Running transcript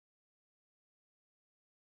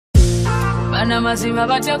Banamazima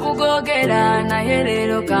batya kugogera naye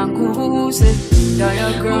leero kankubuse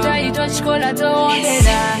utayita kikola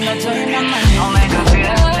towongera nga tolina mani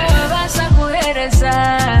basa kuhereza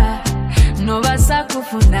nobasa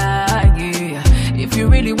kufuna. If you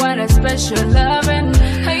really want a special loving,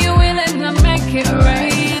 are you willing to make it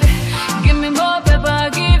right? Give me more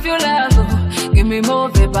pepper, give you love. Give me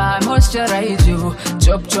more pepper, I moisturize you.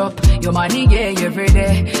 Chop chop, your money gay every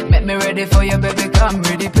day. Make me ready for you, baby, come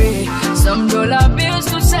ready pay. Some dollar bills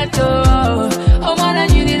to settle. Oh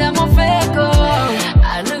man, you need a more fake.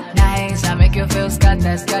 I look nice, I make you feel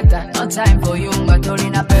scatter, scatter. No time for you, but only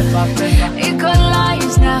in a pepper, pepper.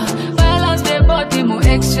 Equalize now, balance the body, more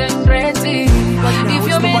exchange rate. If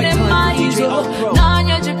you minimize, now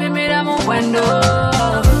you're dripping me down my window.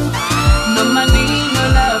 No money, no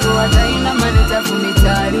love, what I ain't a money to for me,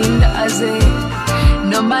 darling, I say.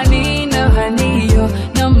 No money, no honey, yo.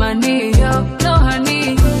 No money, yo. No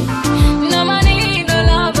honey. No money, no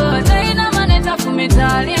love, what I ain't a money to for me,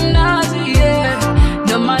 darling, I say.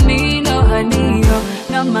 No money, no honey, yo.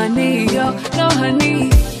 No money, yo. No honey.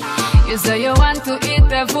 You say you want to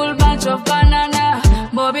eat a full bunch of banana,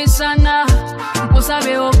 Bobby Sana.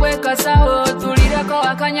 Usabe okweka sawo tulireko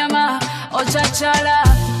akanyama ochachala.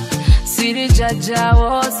 Siri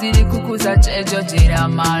jajawo, siri kukuza chejo tira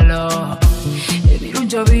malo.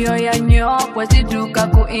 Ebirunjo biyoya nnyo bweziduka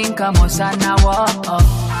ku income osanawo.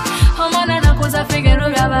 Omwana nakuza figero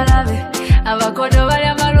byabalabe, abakodo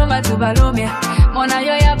balya maluma tubalumya. Mona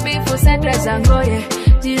yoya bifu sente zangoye,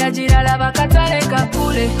 jira laba katale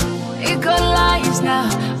kakule. Equalize now,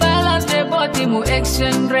 balance the body, more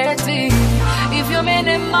exchange rate. If you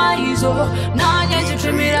minimize, now you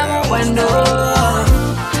treat me like a window.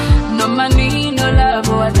 No money, no love,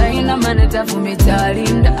 what I ain't a money to for me,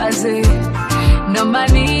 darling, I say. No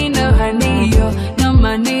money, no honey, yo. No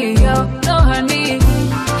money, yo. No honey.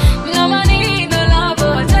 No money, no love,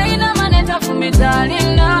 what I ain't a money to for me,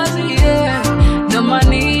 darling, I say. No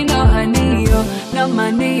money, no honey, yo. No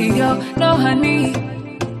money, yo. No honey.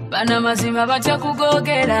 Banamazima batya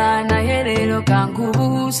kugogera naye leero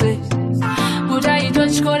kankubuse utayita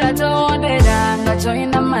kikola towongera nga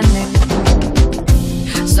tolina mane.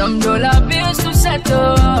 Some dollar bills to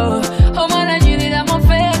settle. Oh man, you need a more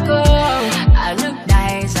fake. I look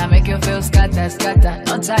nice, I make you feel scatter, scatter.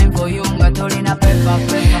 No time for you, but all in a pepper,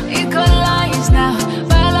 pepper. Equalize now,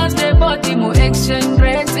 balance the body, more exchange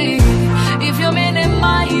rate. If you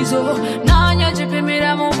minimize, now you're dripping me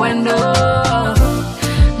down my window.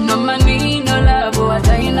 No money, no love, what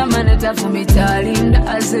I ain't a money to for me, darling,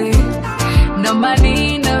 I say. No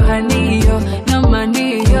money, no honey, yo. No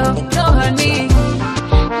money, yo. No honey.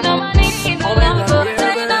 No money, no love, what I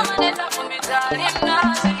ain't a money to for me, darling, I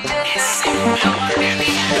say. No money.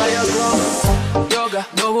 Yoga,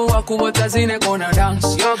 dobo wakubota zine kona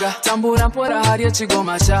dance. Yoga, tambura mpora hari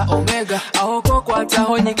chigoma cha Omega. Ahoko kwa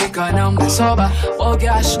taho nyikika na mbesoba. Oh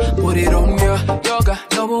gosh, put it on you. Yoga,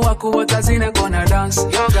 dobo wakubota zine kona dance.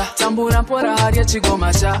 Yoga, tambura mpora hari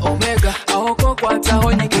chigoma cha Omega. Ahoko kwa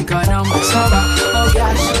taho nyikika na mbesoba. Oh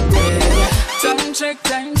gosh, yeah. Time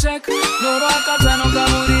check. No rakata no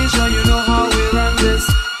kamurisho, you know how we run this.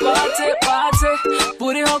 Party.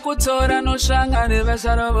 Puri hokutora no shanga never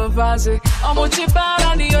shut up a vaze.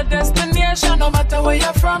 Amuchipara ni your destination. No matter where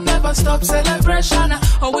you're from, never stop celebration.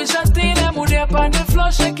 Oh, we just in a mood up on the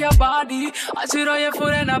floor, shake your body. I see your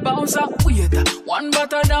foot and a bounce up. One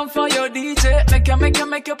butter down for your DJ.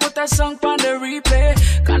 Make you put that song on the replay.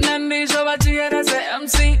 Kanani show here as a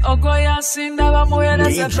MC. Ogoya Sinda Moya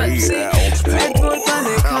as a Pepsi. Red Bull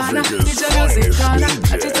Panicana, DJ Musicana.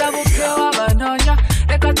 I just have a kill Abanonia.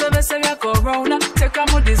 They got to be say Corona. Take a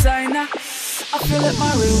more designer. I feel like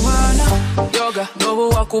marijuana. Yoga, dobo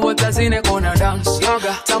wakubota zine kona dance.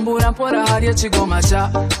 Yoga, tambura mpora hari chigoma cha.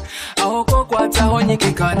 Ahoko kwa taho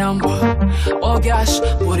nyikika namba. Oh gosh,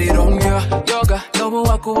 put it on you. Yoga, dobo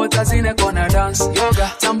wakubota zine kona dance.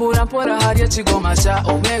 Yoga, tambura mpora hari chigoma cha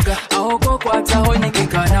Omega. Ahoko kwa taho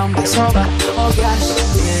nyikika namba. Soba, oh gosh,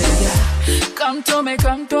 yeah. Come to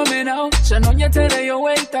me now. Shanonya tere yo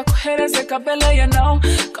waita kuhereze kabele ya now.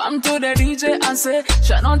 Come to the DJ and say,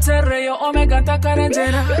 Shanon tere yo Omega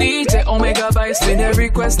takarenjera. DJ Omega by spin every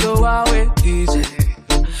request to Huawei. DJ,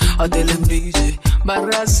 I tell him DJ.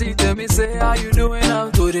 Barasi tell me say how you doing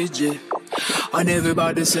out to DJ. And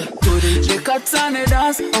everybody say, put it. The cats and the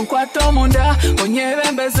dance, on kwato munda.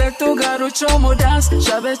 Onyeve mbeze tu garucho mo dance.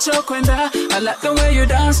 Shabe chokwenda, I like the way you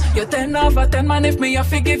dance. You're 10 over 10, man, if me, I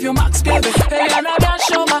forgive you max, baby. Hey, another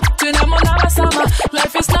show, ma. Tunamona sama.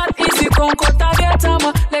 Life is not easy, konkota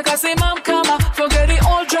vietama. Legacy mam kama, forget the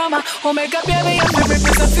old drama. Omega baby, I'm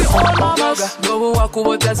represent the old mamas. Gobu waku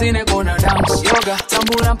wotazine gonna dance. Yoga,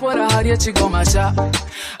 tambura mpora hariya chigoma cha.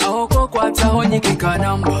 Ahoko kwata honyiki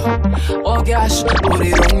kanamba. Oh gosh, put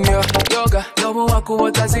it on yo. Yoga, gobu waku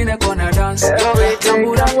wotazine gonna dance. Yoga,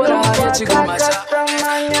 tambura mpora hariya chigoma cha.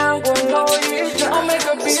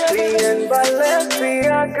 Omega baby,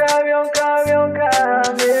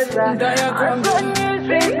 diagram.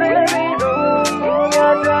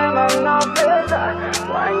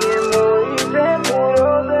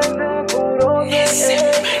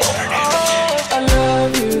 I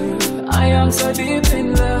love you, I am so deep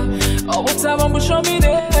in love. Oh, what's up, show me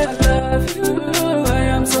that I love you, I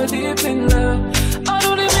am so deep in love. I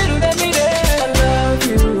don't even let me there. I love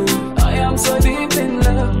you, I am so deep in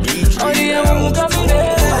love. Oh, the one got me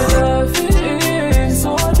there. I love you,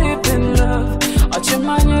 so deep in love. I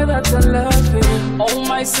remind you that I love you. Oh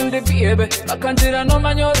my sweet baby, I can't tell you no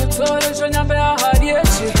man you're the toilet. I'm a hard yet.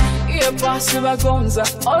 Yeah, pass you a gonza.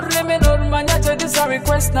 Or remain on my nature. This a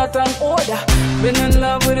request, not an order. Been in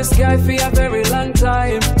love with this guy for a very long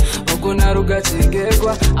time. Oguna ruga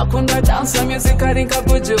chigegwa. Akunda dance music. I think I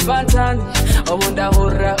put you bantan. Omunda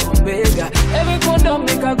hora omega. Every kondo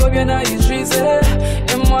make a go na ishize.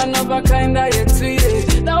 I'm one of a kind I yet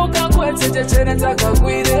tweet. Now can quit it.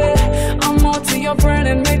 I'm out to your friend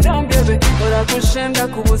and make down baby. But I push and I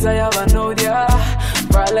kubuza ya vanodia.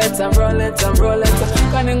 Roulette and roulette and roulette.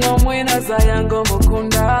 Canning on when as I am go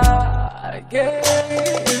mukunda.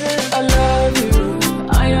 I love you,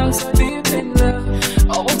 I am so deep in love.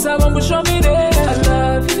 Oh, what's up, show me that I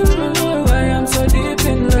love you, I am so deep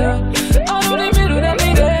in love. I don't even let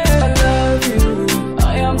me there. I love you,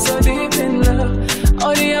 I am so deep in love.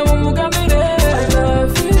 Oh, the one got me there. I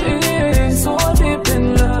love you, so deep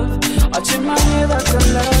in love. I check my head that I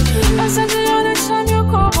love you. I said the other time you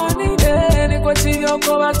come on the day, what you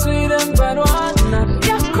go back to them, but one.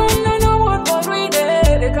 Yeah, come no what we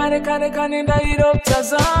did. They can't in the heat of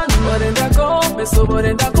Tazan. But in the go, so but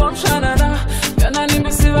in the come shanana. Yana ni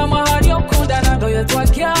misiva mahali okundana. Do ya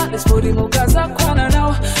twakia, let's put him ukaza kwana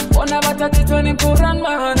now. Ona batati 20 kuran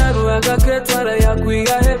mahana. Ruaga ketwara ya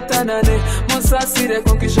kuiga heptanane. Monsa sire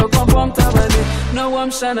konkisho kompom tabane. No I'm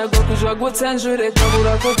shana go kujwa gutenjure.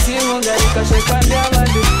 Kabura koti munga ikashekandi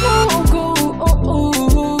abandi.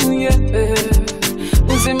 Oh, yeah.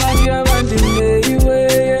 Uzimagi abandi meiwe,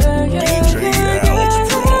 yeah.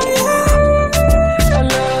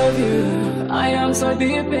 So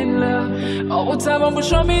deep in love. Oh, what's up,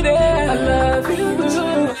 show me that I love you.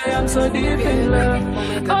 I am so deep in love.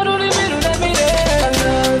 I don't even let me there. I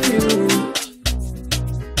love you.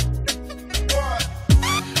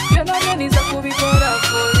 You're not any Zakubi Kola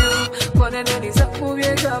for you. Konene is Zakubi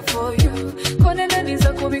for you. Konene is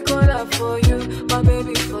Zakubi Kola for you. My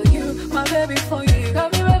baby for you. My baby for you.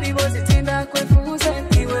 Got me ready, was it in that way for who's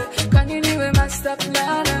anyway? Can you anyway, master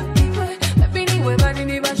planner? Let me anyway, but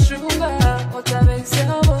in the sugar. What I make so you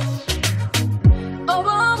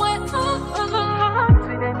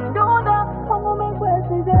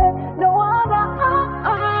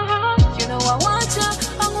know I want you,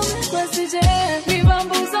 I'm gonna make questions. We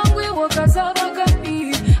bamboos and we walk as a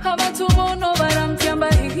baggy. How about tomorrow, but I'm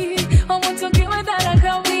Tiambahi. I want to give it that I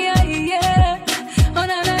can be a yeah. Oh,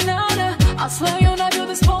 na. I swear you're not do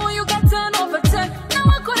this for you got 10 over 10. Now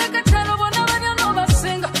I couldn't tell you what never you know about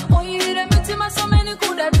singer. Oh, you didn't meet him, so many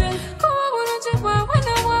could have been.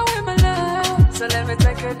 So let me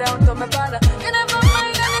take you down to my father. You never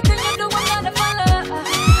mind anything you do, I'm not a father.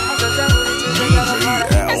 I said,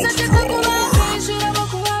 I said, you can go out, you should have a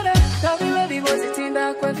quarter. Tell me where the was it in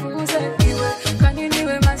that way, fools anyway. Can you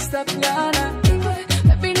anyway, master planner?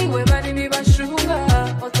 Let me anyway, but in the sugar.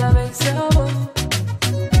 What I make so.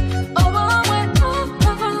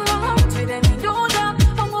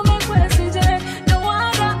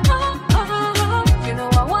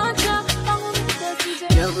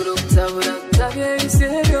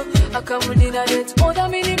 Akamudina det oda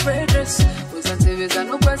mini red dress. Was on TVs and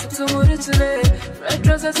no question to move it today. Red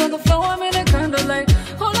dresses on the floor, I'm in a candlelight.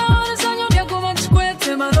 All I want is on you, they're going to quit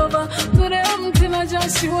him all over. To them, Tim, I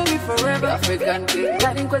just you and me forever. African king,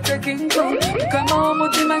 daddy kwa King Kong. Kama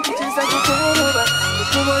umutima kicheza kukuruba.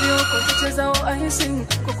 Kukubori uko kicheza o icing.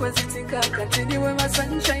 Kukwezitika katiniwe ma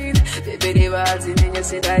sunshine. Bebere bazi nenye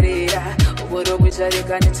sindarira. Uburo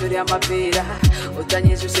bwicharika nituri amapira.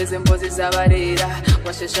 Utanyisha usheze mbozi zabarira.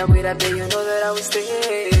 Washesha mwira be you know that I will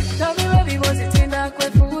stay. Tell me baby bozi tinda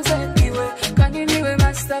kwefuze niwe. Kaniniwe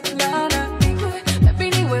master plana niwe. Baby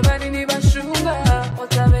niwe bari nibashunga.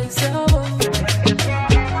 Otabezabo.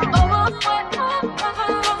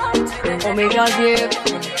 Omega give.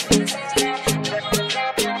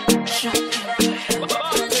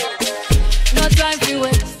 No time to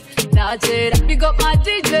waste. Now Jada, pick up my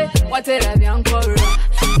DJ. What a biancora.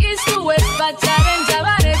 East to west, but challenge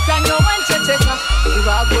abare kanyo wanche cheka.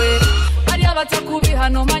 Ibagwe. Maria batakubi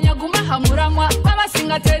hano manyaguma hamuramwa. Mama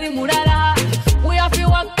singa teri murara. We have to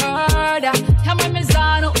work harder. Kama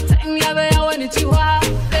mezano, time yabe yawe ni chiwa.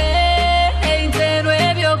 Hey, ntero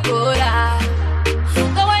ebyo kora.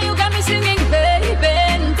 The way you got me singing, baby,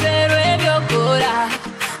 ntero ebyo kora.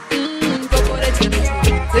 Kokore chini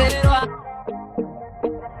ntero.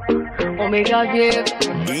 Omega give.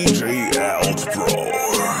 DJ Alts Pro.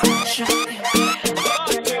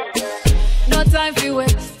 No time for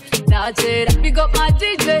waste. Now Jada, pick up my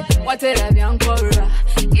DJ. What a biancora.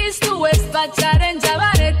 East to west, but challenge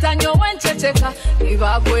abare tanyo wanche cheka.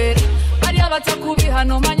 Ibagwe. Maria batakubi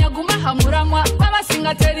hano manyaguma hamuramwa. Baba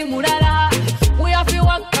singa teri murara. We have to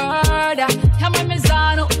work harder. Kama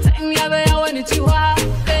mezano, time yabe yawe ni chiwa.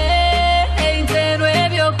 Hey, ntero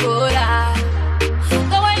ebyo kora.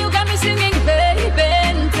 The way you got me singing, baby,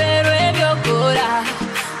 ntero ebyo kora.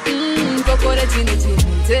 Kokore chini chini,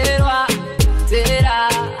 terwa, tera.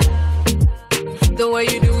 The way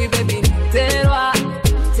you do it, baby, terwa,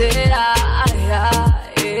 tera.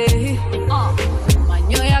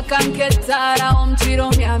 Manyoya kanketara, omchiro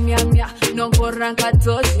mia mia mia. No korran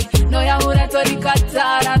katoshi, no yahura tori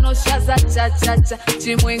katara, no shaza cha cha cha.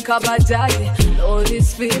 Chimwenka bajaji, all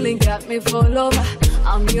this feeling got me full over.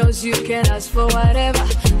 I'm yours, you can ask for whatever.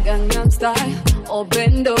 Gangnam style, or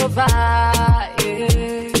bend over,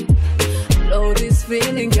 yeah. All this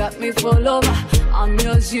feeling got me full over. I'm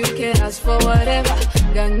yours, you can ask for whatever.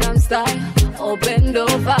 Gangnam style, or bend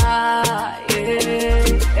over,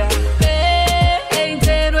 yeah. Hey,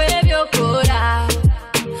 ntero ebyo kora.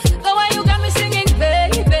 The way you got me singing,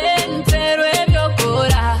 baby, ntero ebyo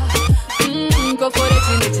kora. Kokore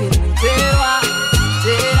chini chini, terwa,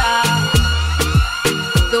 tera.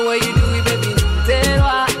 The way you do it, baby,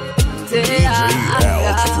 terwa, tera.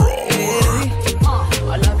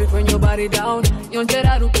 I love it when your body down.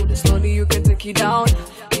 Yonjera ruku, slowly you can take it down.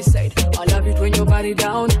 He said, I love it when your body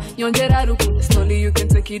down. Yonjera ruku, slowly you can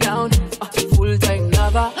take it down. Full-time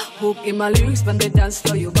lover, hook in my lyrics, when they dance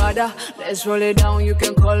for you bada. Let's roll it down, you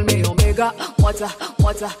can call me Omega. Water,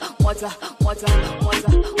 water, water, water,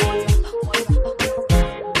 water, water, water.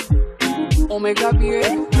 Omega beer.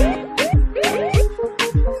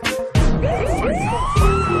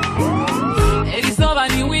 It is over,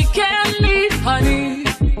 new weekend, meet honey.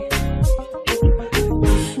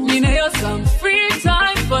 Some free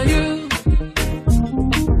time for you.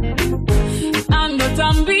 I'm not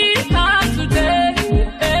ambitious today.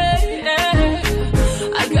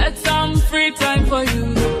 I got some free time for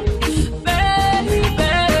you, baby.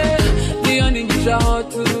 The only is your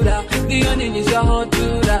heart to that. The only is your heart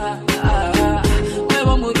to that.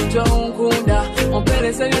 Never move to unkunda. On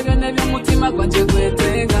perese yoga never mutima kwanje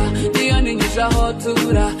kwetenga. The only is your heart to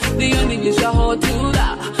that. The only is your heart to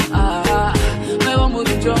that.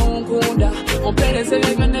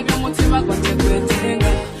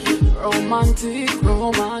 Romantic,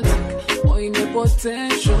 romantic, oh in the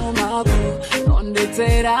potential, my boo. On the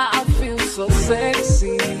data, I feel so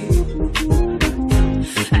sexy.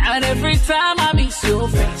 And every time I miss your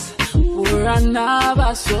face, we're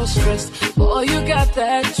never so stressed. Boy, you got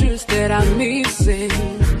that juice that I'm missing.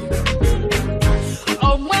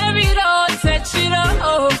 Oh, maybe don't touch it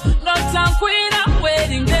all. No time, queen, I'm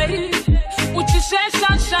waiting day.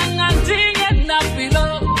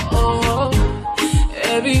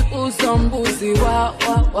 Baby, uzombuzi wa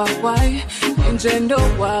Njendo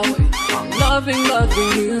wawe. I'm loving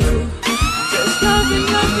you. Just loving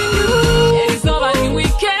you. It's nobody we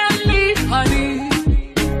can leave, honey.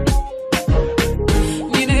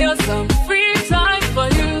 We need some free time for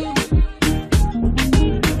you.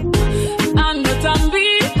 I'm not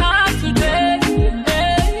ambitious today.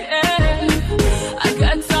 I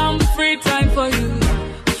got some free time for you.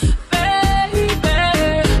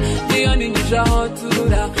 The only is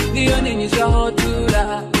your heart to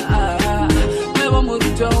that. Never move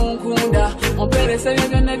to unkunda. On perese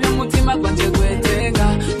yoga never mutima kwanje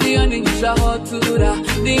kwetenga. The only is nisha hotura,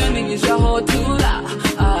 diyeni nisha hotura.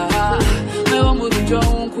 Mewa murujo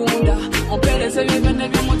unkunda, ompeleze vivene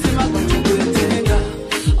vyumutima kwenye kuitenga.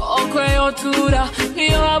 Okwe otura,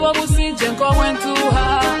 niyo abo businje nko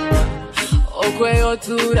wentuha. Okwe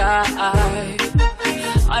otura,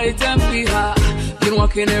 I tempiha. Been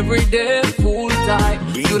working every day, full time.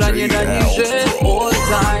 Turanyenda nije all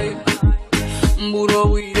time. Mburo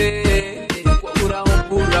wire,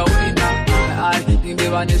 mbura wina.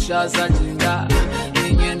 Nimbeba nishaza jinda,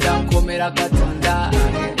 ninyenda nkomera katanda.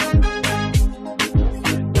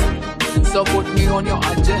 So put me on your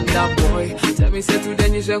agenda, boy. Tell me say today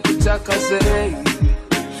nije kuchakaze,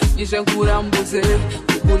 nije nkurambuze.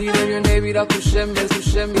 Kukurire byone bira kushemeza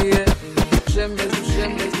ushemiye, ushemeza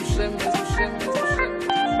ushemeza ushemeza ushemeza.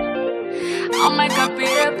 I'll make a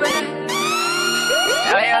paper.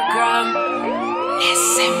 Diagram.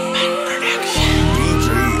 Simple production. DJ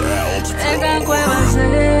Altpro. Ega cueva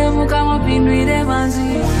se mukama pinduire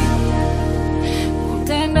manzi.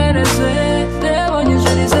 Utendere se debo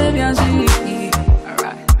nyeshuri se bianzi.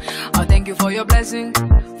 Alright. I thank you for your blessing,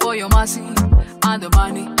 for your mercy, and the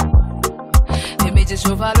money. Images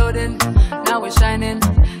overloading, now we're shining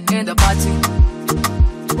in the party.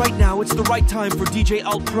 Right now, it's the right time for DJ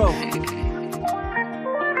Altpro.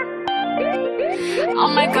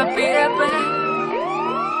 I'll make a paper.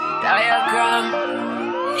 Diagram.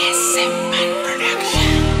 Simple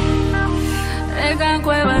production. Ega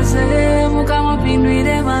cueva se mukama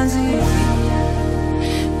pinduire manzi.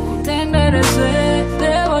 Utendere se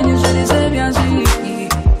debo nyeshuri se bianzi.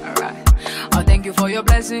 Alright. I thank you for your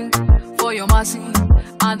blessing, for your mercy,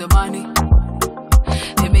 and the money.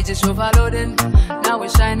 Images overloading, now we're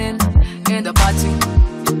shining in the party.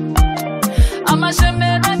 I'm a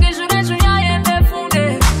shemera ngishune chuya yende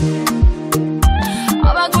funde.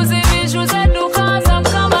 Abakuzi vishu zetu kaza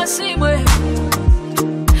mkama simwe.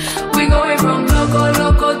 We going from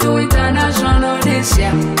local to international this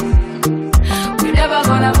year. We never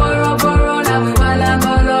gonna borrow, now we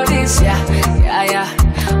walangolo this year. Yeah.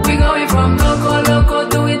 We going from local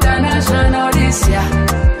to international this year.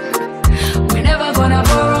 We never gonna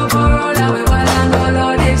borrow, now we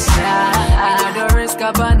walangolo this year. Another risk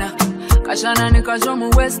abana. Kashana ni kajomu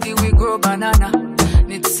westi we grow banana.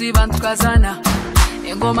 Nitusiba tukazana.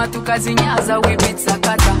 Engoma tukazinyaza we beat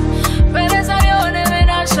sakata. Pereza yone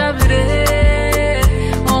vena shabire.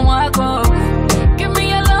 Omwako. Give me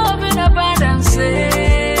your love in abundance.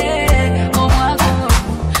 Omwako.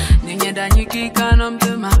 Ninyenda nyikika no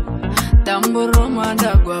mtema. Tamburo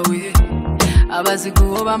mandagwa we.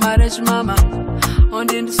 Abaziku oba maresh mama.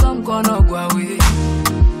 Ondindi somkono gwa we.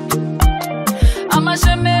 Ama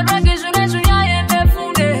shemera ngishune chuya yende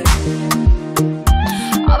funde.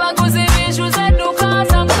 Abakuzi vishu zetu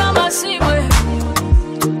kaza mkama simwe.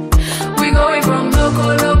 We going from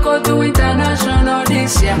local to international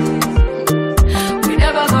this year. We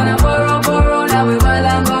never gonna borrow, now we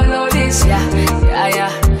walangolo this year.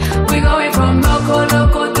 Yeah. We going from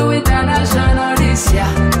local to international this year.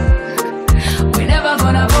 We never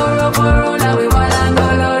gonna borrow, now we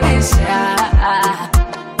walangolo this year.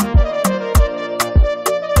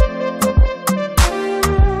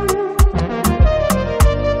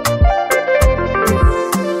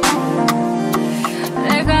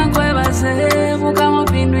 Mukama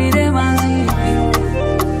pinduire manzi.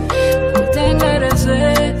 Utendere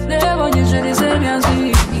se debo nyeshuri se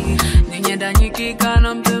bianzi. Ninyenda nyikika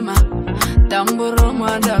no mtema. Tamburo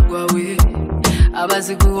mandagwa we.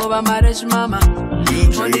 Abaziku oba maresh mama.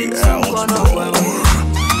 Ondindi somkono gwa we.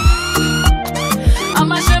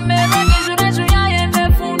 Ama shemera ngishune chuya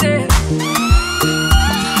yende funde.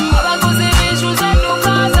 Abakuzi vishu zetu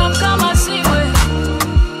kaza mkama simwe.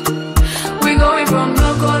 We going from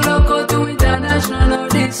local to international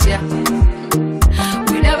this year.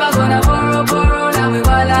 We never gonna borrow, now we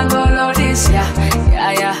walangolo this year.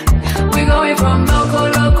 Yeah. We going from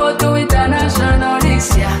local to international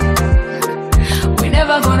this year. We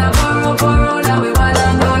never gonna borrow, now we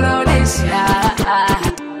walangolo this year.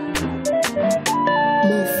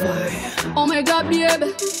 More fire. Oh my God,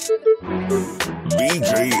 baby.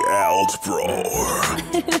 DJ Altpro.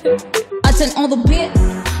 I turn on the beat.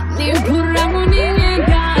 Nimpuramu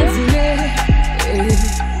ninyengazile.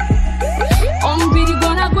 Ombiri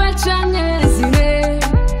gona gwechanyezile.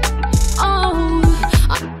 Oh,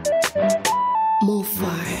 more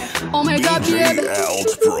fire. Oh my God, DJ baby.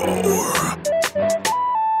 Altpro.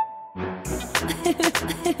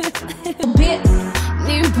 Beat.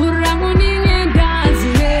 Nimpuramu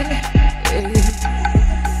ninyengazile.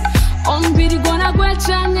 Ombiri gona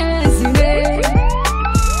gwechanyezile.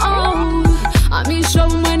 Oh, amisho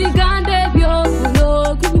mani gande byo.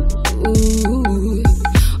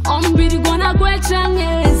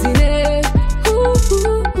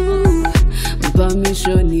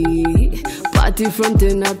 permission. Party from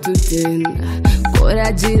 10 up to 10.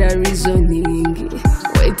 Kora jira reasoning.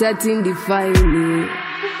 Wait at in defining.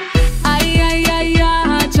 Ay ay ay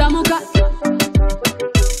ay chamuka.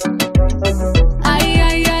 Ay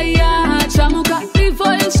ay ay ay chamuka.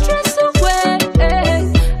 Before you stress away.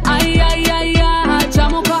 Ay ay ay ay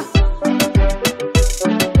chamuka.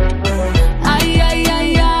 Ay ay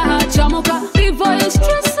ay ay chamuka. Before you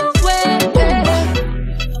stress away.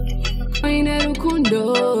 Ine rukundo.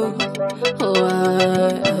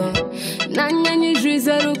 Nanya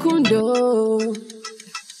nijriza rukundo.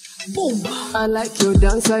 Boom. I like your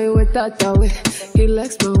dance, I went that way. He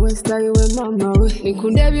likes my waist, I went mama way.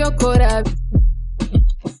 Nikunde vyo kora.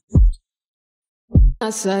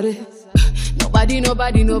 Asare. Nobody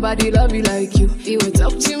love you like you. You went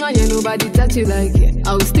up to my yeah, nobody touch you like it.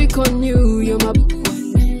 I will stick on you, you're my.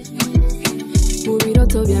 Movie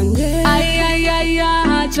not of yange. Ay ay ay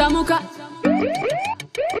ay chamuka.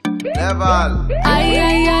 Level. Ay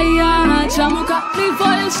ay ay ay chamuka.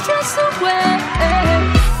 Before you stress away.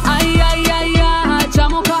 Ay ay ay ay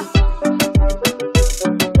chamuka.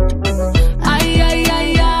 Ay ay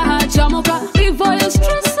ay ay chamuka. Before you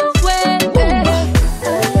stress away.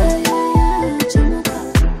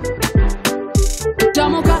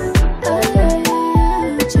 Chamuka.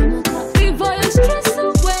 Before you stress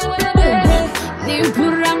away.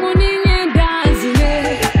 Nimpura muninye dance.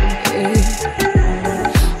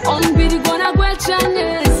 Ombiri gona gwechane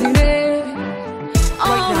zine.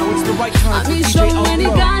 Right now, it's the right time for I'm DJ so many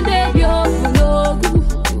Outlaw. gande yo.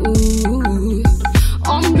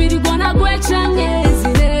 Ombiri gona gwechane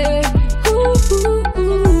zine.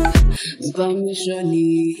 Permissioni.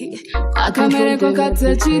 Akamere ko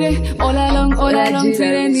katachire. All along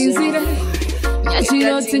tire nizire.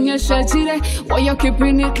 Nyashiro tinyashachire. Why you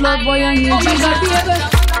keeping it love? Why you need it?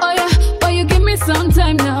 Oh yeah, why you give me some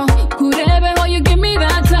time now? Kurebe, why you give me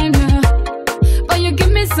that time now? Why you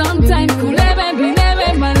give me some time? Kurebe, be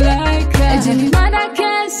never my like that. Ejini mada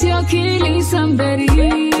case, you're killing somebody.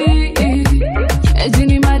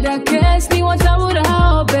 Ejini mada case, ni wataura,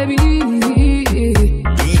 oh baby.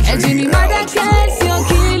 Ejini mada case, you're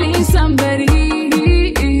killing somebody.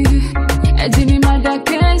 Ejini mada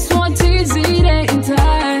case, what is it in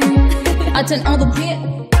time? I turn all the pit.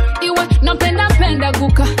 Iwe, napenda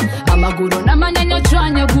guka. Amaguru na manyanyo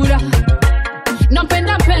chanya gura.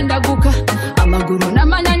 Napenda guka. Amaguru na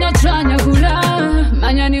manyanyo chanya gura.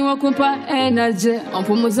 Manyani wakupa energy.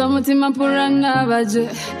 Ompumuza mutima purana baje.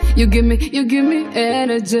 You give me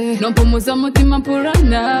energy. Nompumuza mutima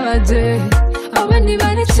purana baje. Awendi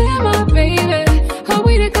bani chema baby.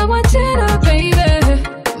 Hawire kama chera baby.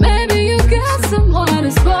 Maybe you got someone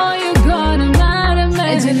to spoil you gonna mad at me.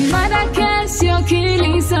 Ejini mada case, you're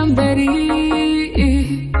killing somebody.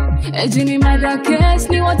 Ejini mada case,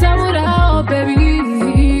 ni watamura, oh baby.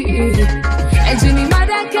 Ejini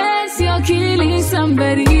mada case, you're killing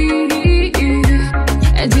somebody.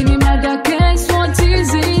 Ejini mada case, what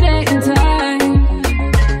is it in time?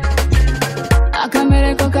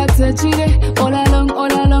 Akamere ko katachire. All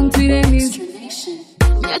along tire nis.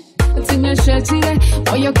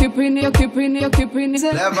 Oh, you're keeping it.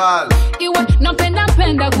 Level. Iwe,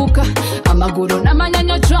 napenda guka. Amaguru na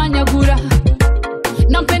manyanyo chanya gura.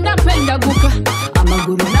 Napenda guka.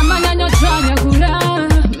 Amaguru na manyanyo chanya gura.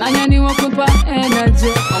 Manyani wakupa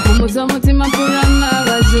energy. Ompumuza mutima purana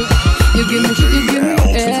baje. You give me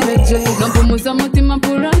energy. Ompumuza mutima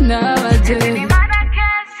purana baje. Ejini mada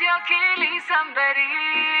case, you're killing somebody.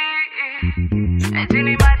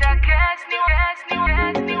 Ejini mada case, new.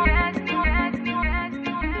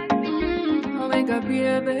 Omega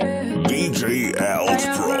baby. DJ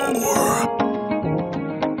Outlaw.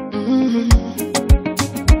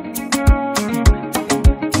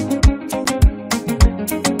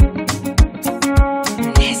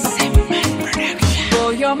 Blow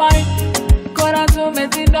your mind. Kora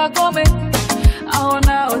tumetinda kome.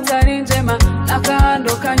 Aona otari njema.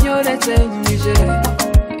 Nakando kanyore chenjije.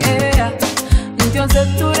 Yeah. Ndio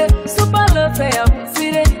zeture. Super love ya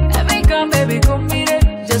msire. Every come baby come mire.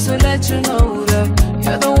 Just to let you know that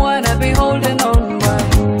you're the one I've been holding on by.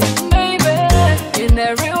 Baby, in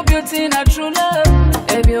that real beauty, not true love.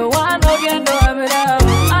 If you want to get out,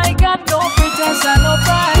 I got no pretense and no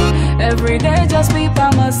pride. Every day just be by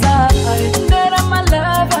my side. That I'm a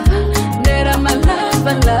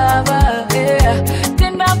lover, yeah.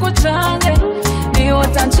 Tenda kuchanga, ni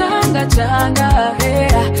watanchanga changa,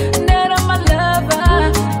 yeah. That I'm a lover,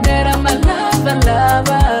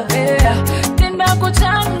 yeah.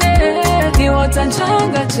 Kuchane, ni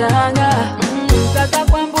watanchanga changa. Kaka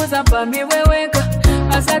kwambuza pa miweweka.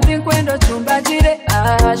 Asati kwendo chumba jire.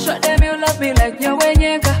 Show them you love me like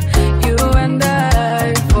nyewenyeka. You and I.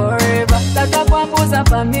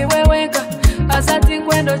 pa mi weweka asati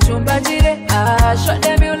kwendo chumba jire show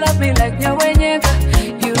them you love me like nyawenyeka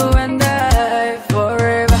you and I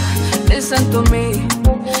forever listen to me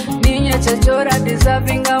ninye chechora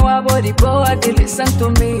deserving our body power listen to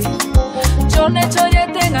me chone choye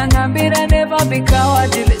tenga ngambira never be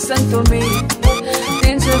coward listen to me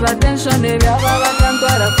didn't you attention if you have tanto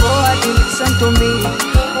ara forward listen to me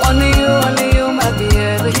only you my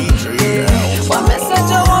baby wa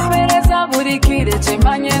message wa mereza burikire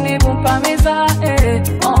chimanye ni bumpamiza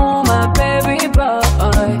oh my baby boy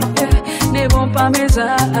ni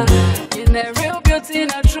bumpamiza you the real beauty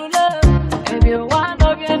na true love if you want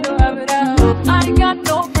love you know have it all I got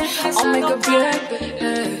no pretense I'll make a baby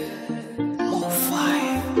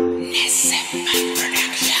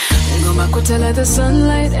Ngoma the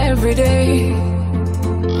sunlight every day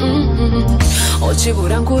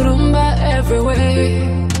Ochibura nkurumba everywhere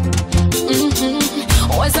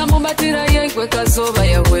Weza mumbatira yekwe kazoba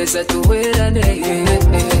yaweza tuwerane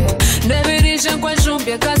Nebirisha kwa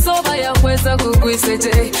shumbia kazoba yaweza kukwiseje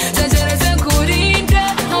Tejereze nkurinde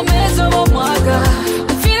amezo wa mwaka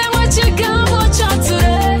Mfile mwachigambo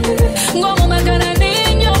chature Ngomu magana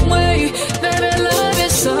ninyo mwe Baby love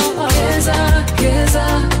is so Keza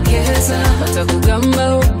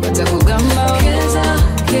Batakugamba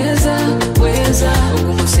Keza Weza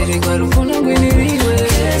Ugumusiri kwa rukuno gwiniriwe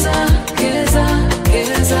Keza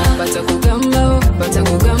Batakugamba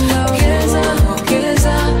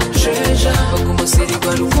Keza Treasure Ugumusiri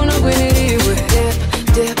kwa rukuno gwiniriwe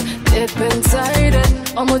Dip inside it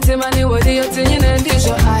Omutima ni wadiyo tinyine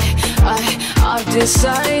ndijo I've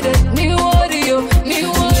decided Ni wadiyo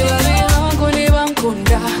Nibangu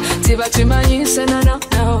nibankunda Tibachimanyise na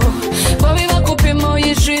Babi bakupimo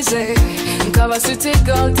yishize Nkaba city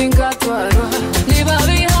girl tinkatwarwa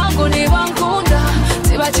Nibabihangu nibankunda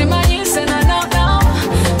Tibachimanyise na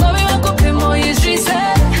Babi bakupimo yishize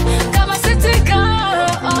Nkaba city girl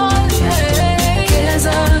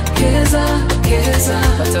Keza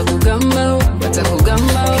Batakugamba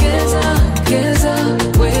Keza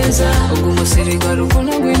Weza Ugumusiri kwa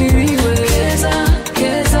rukuno gwiniriwe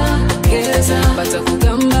Keza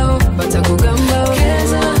Batakugamba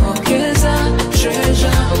Keza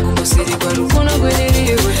Treasure Ugumusiri kwa rukuno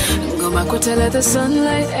gwiniriwe Ngoma kutele the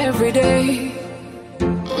sunlight every day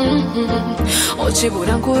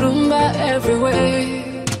Ochibura nkurumba everywhere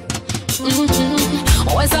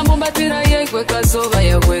Weza mumbatira yekwe kazoba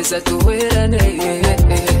yaweza tuwerane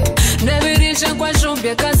Nebirisha kwa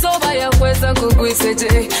shumbia kazoba yaweza kukwiseje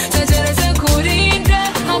Tejereze kurinde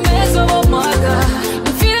amezo wa mwaka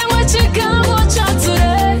Mfile mwachigambo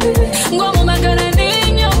chature Ngomu magana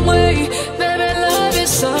ninyo mwe Baby love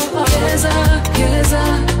is so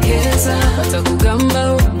Keza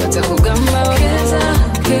Batakugamba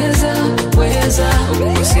Keza Weza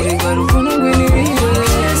Ugumusiri kwa rukuno gwiniriwe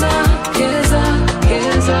Keza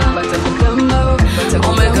Batakugamba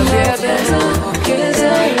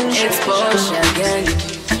Keza Expose again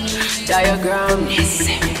Diagram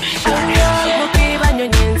Mukiba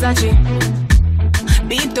nyonyenzachi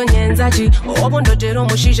Bito nyenzachi Obondotero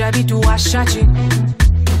mushija bitu washachi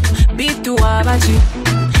Bitu wabachi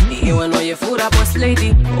Iwe noye fura boss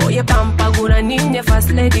lady Oye pampagura ninye fast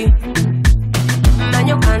lady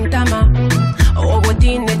Manyo kantama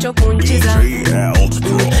Obotine chokunchiza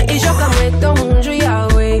Ishoka mweto munju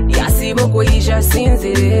yawe Yasibo kuhisha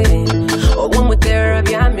sinzire Obo mutera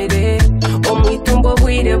byamire Omwitumbo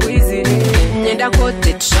bwire bwizire Nyenda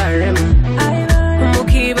kote tsharem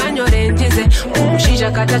Mukiba nyorenjize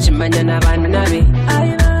Omushija katachimanya nabana be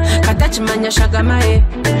Katachimanya shagamae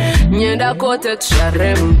Nyenda kote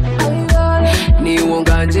tsharem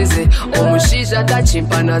Niwonganjize Omushija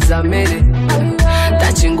tachimpana zamere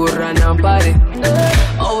Tachingura nampare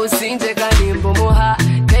Obusinje kanimbo moha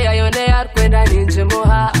Keya yone yarkwenda ninje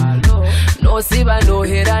moha No siba no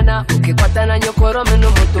herana Ukikwatana nyokorome no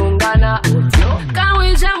mutungana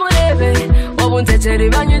Kanwija murebe Obunteteri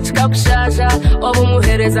banyu chikakushasha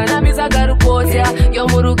Obumuhereza namiza garukotya Yo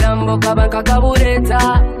murugambo kabanka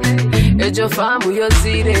kabureta Ejo famu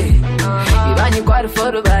yozire Ibanyu kwa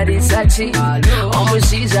ruforo barisachi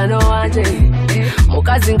Omushija no wanje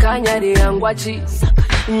Mukazi nkanyari yangwachi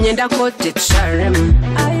Nyenda kote tsharem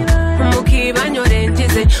Mukiba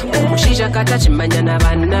nyorenjize Omushija katachimanya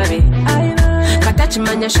nabana be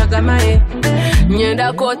Katachimanya shagamae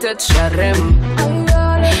Nyenda kote tsharem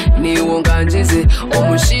Niwonganjize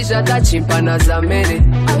Omushija tachimpana zamere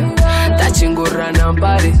Tachingura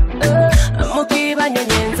nambare Mukiba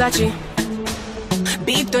nyonyenzachi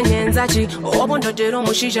Bito nyenzachi Obondotero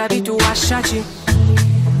mushija bitu washachi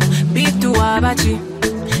Bitu wabachi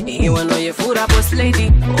Iwe noye fura boss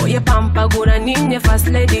lady Oye pampagura ninye fast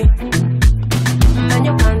lady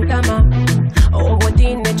nanyo kankama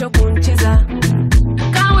obutine cyo kunkiza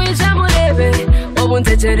kawisha murebe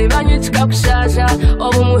obuntekeri banyuka kushaja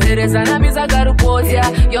obumuhereza namiza garukozya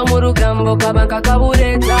yo mu rugambo kabaka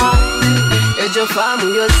kabureta ejo famu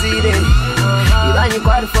yozire ibanyi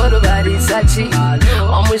kwa foro barisachi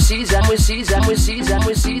omushija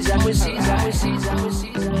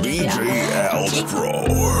DJ Els Pro.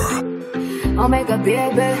 Omega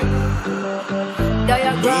baby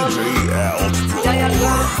diagram DJ Els Pro.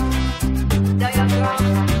 diagram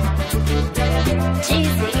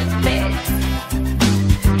cheesy bit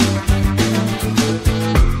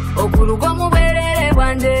okurugo muberere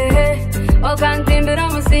bwanje okantimbira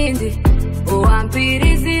musindi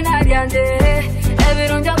owampirizi naryanje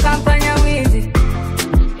ebirunjo kampanya windi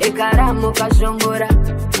ekaramu kashongora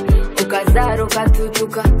ukazaro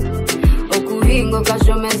katutuka okuhingo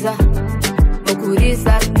kashomeza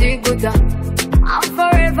okurisa tiguta I'm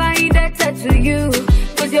forever indebted to you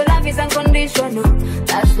cause your love is unconditional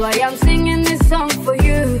that's why I'm singing this song for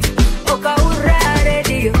you okaura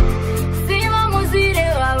radio sima muzire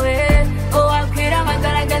wawe owakwira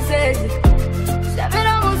magaragaseji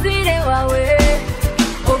shabira muzire wawe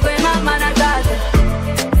okwe mama na tata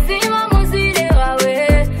sima muzire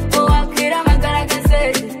wawe owakwira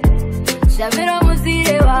magaragaseji shabira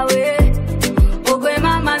muzire wawe okwe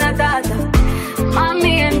mama na tata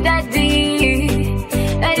mommy and daddy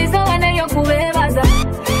that is all I know you kubebaza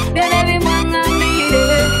bene bimwana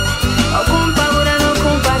mire okumpa bura no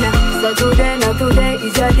kumpana so today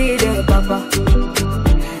is your day papa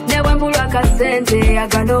never mbura kasente I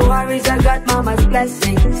got no worries I got mama's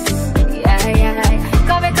blessings yeah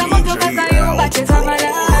kabe kamoto kakayumba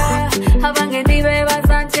chesamala abange ndibe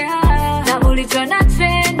basante na bulicho na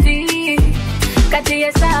trendi kati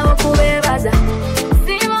yesawo kubebaza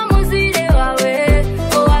sima muzire wawe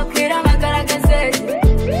owakwira magaragaseji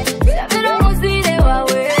shabira muzire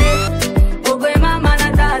wawe ogwe mama na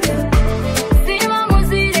tata sima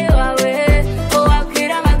muzire wawe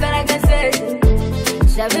owakwira magaragaseji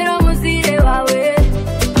shabira muzire wawe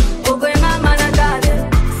ogwe mama na tata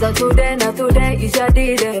so today is your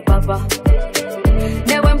day papa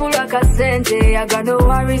never mbura kasente I got no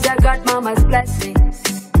worries I got mama's blessings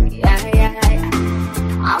yeah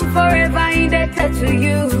I'm forever indebted to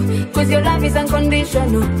you cause your love is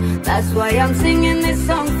unconditional that's why I'm singing this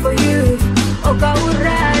song for you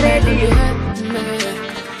okaura radio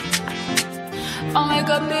oh my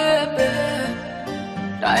god baby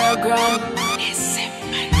diagram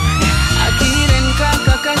akiren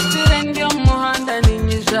kaka kashtiren yo muhanda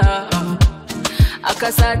ninja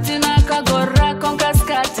akasati na kagora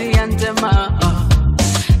konkaskati yantema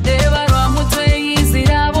devarwa mutwe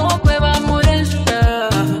yizirabo kwe bamuresha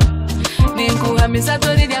ninkuhamisa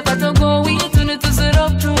tori lya katogo witu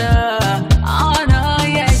nituziroptura ana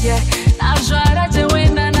yeah najara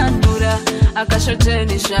jewena nanura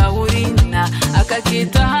akashoteni shaurina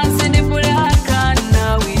akakita hansi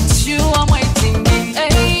niburakana with you I'm waiting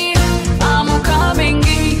hey I'm coming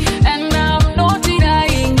and I'm not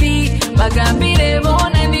denying bagambire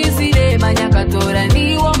bona nizire manyakatora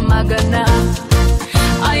niwo magana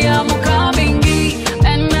I am coming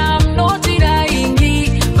and I'm not denying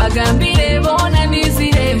bagambire bona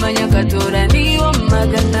nizire manyakatora niwo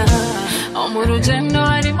magana omurujeno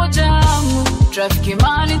ari mujamu traffic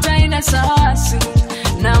mani taina sasi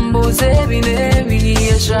nambuze binebi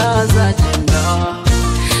yeshaza jenda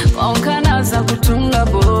onkanaza kutunga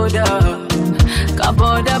boda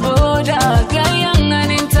kaboda boda gayanga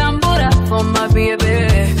nintambura for my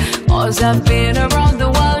baby cause I've been around the